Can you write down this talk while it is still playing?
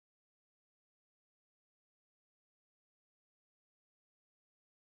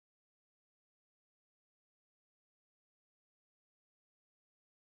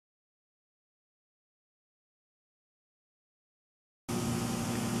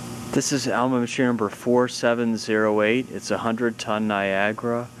This is Alma machine number 4708. It's a 100-ton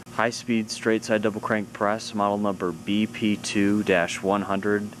Niagara high-speed straight-side double crank press, model number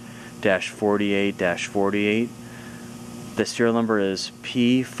BP2-100-48-48. The serial number is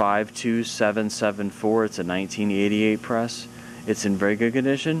P52774. It's a 1988 press. It's in very good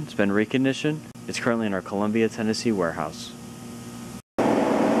condition. It's been reconditioned. It's currently in our Columbia, Tennessee warehouse.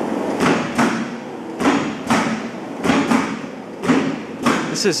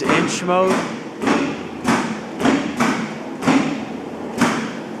 This is inch mode.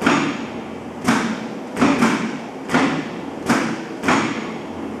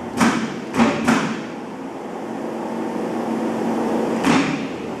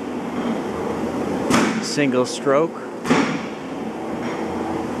 Single stroke.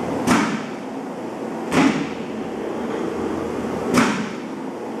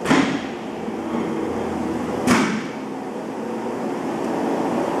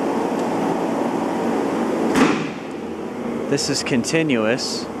 This is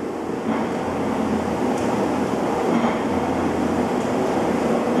continuous.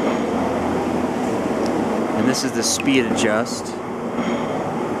 And this is the speed adjust.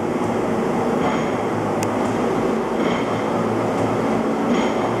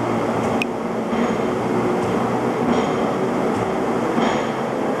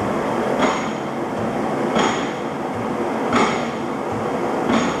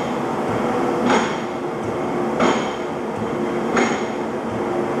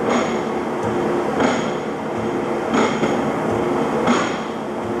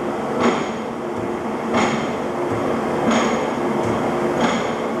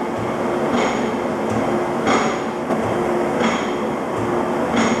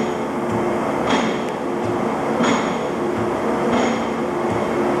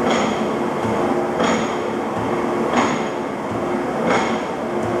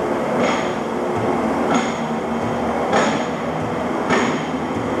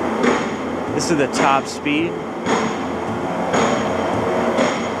 This is the top speed.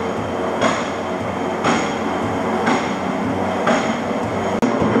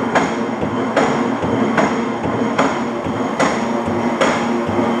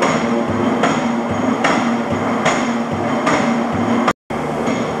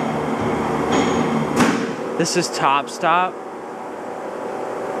 This is top stop.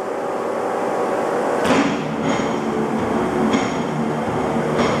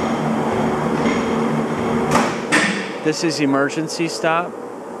 This is emergency stop.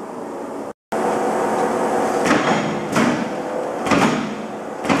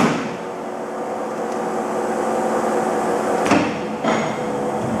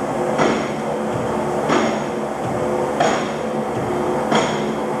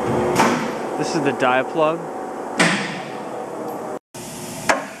 This is the dial plug.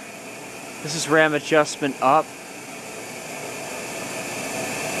 This is ram adjustment up.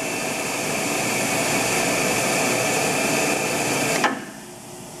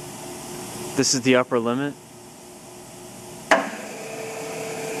 This is the upper limit.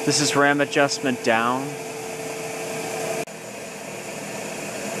 This is ram adjustment down.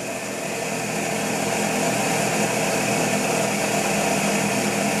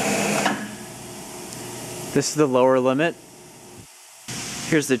 This is the lower limit.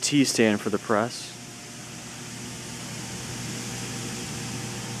 Here's the T-stand for the press.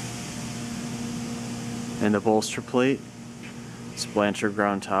 And the bolster plate. It's Blanchard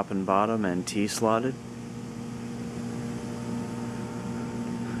ground top and bottom and T-slotted.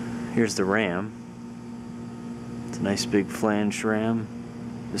 Here's the ram. It's a nice big flange ram.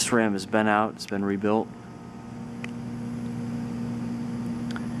 This ram has been out, it's been rebuilt.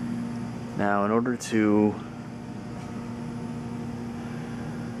 Now in order to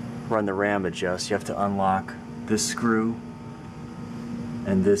run the ram adjust, you have to unlock this screw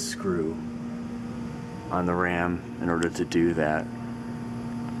and this screw on the ram in order to do that.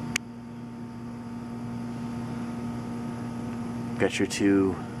 Got your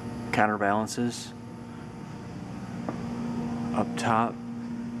two counterbalances up top.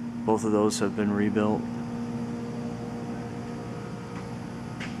 Both of those have been rebuilt.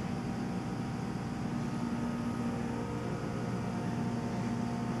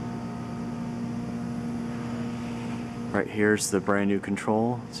 Right here's the brand new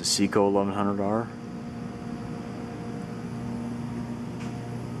control. It's a Seco 1100R.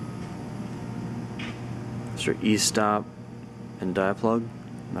 It's your E-stop and dial plug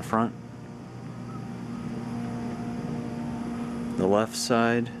in the front. The left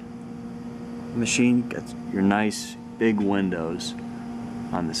side machine gets your nice big windows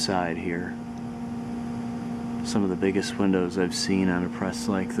on the side here. Some of the biggest windows I've seen on a press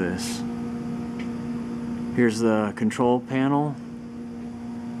like this. Here's the control panel.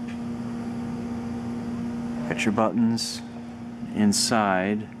 Got your buttons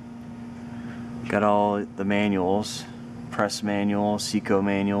inside. Got all the manuals. Press manual, Seco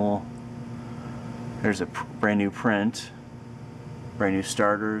manual. There's a brand new print. Brand new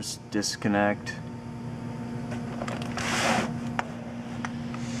starters, disconnect.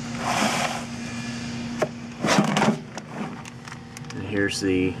 And here's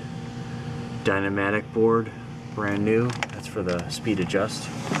the Dynamatic board, brand new. That's for the speed adjust.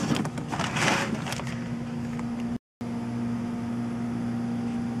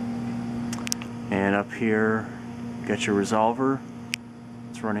 And up here, got your resolver.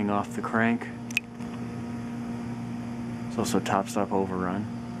 It's running off the crank. It's also top stop overrun.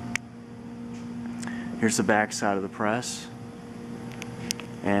 Here's the back side of the press.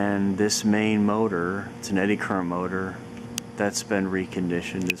 And this main motor, it's an eddy current motor, that's been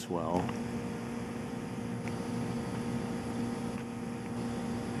reconditioned as well.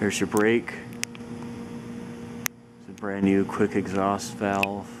 Here's your brake. It's a brand new quick exhaust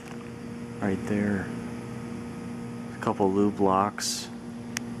valve right there. A couple lube locks.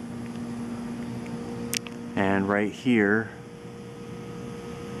 And right here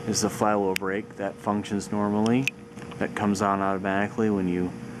is the flywheel brake that functions normally. That comes on automatically when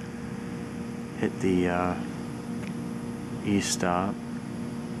you hit the E-stop.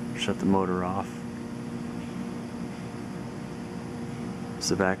 Shut the motor off. It's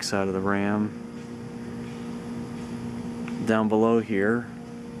the back side of the Ram. Down below here,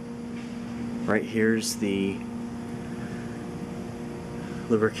 right here's the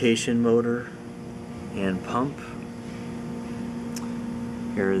lubrication motor and pump.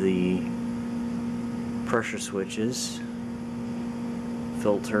 Here are the pressure switches,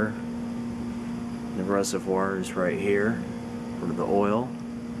 filter. The reservoir is right here for the oil.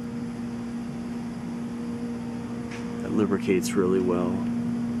 That lubricates really well.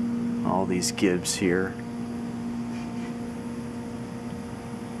 All these gibs here.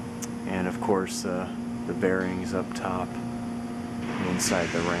 And of course the bearings up top inside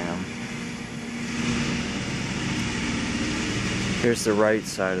the Ram. Here's the right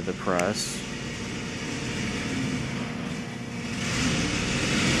side of the press.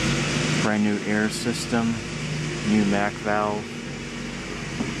 Brand new air system, new MAC valve.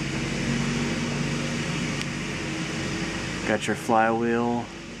 Got your flywheel,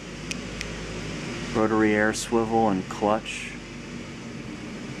 rotary air swivel and clutch.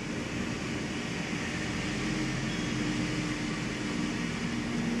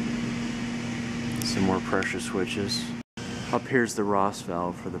 Some more pressure switches. Up here's the Ross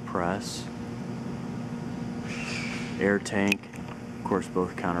valve for the press. Air tank, of course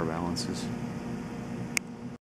both counterbalances.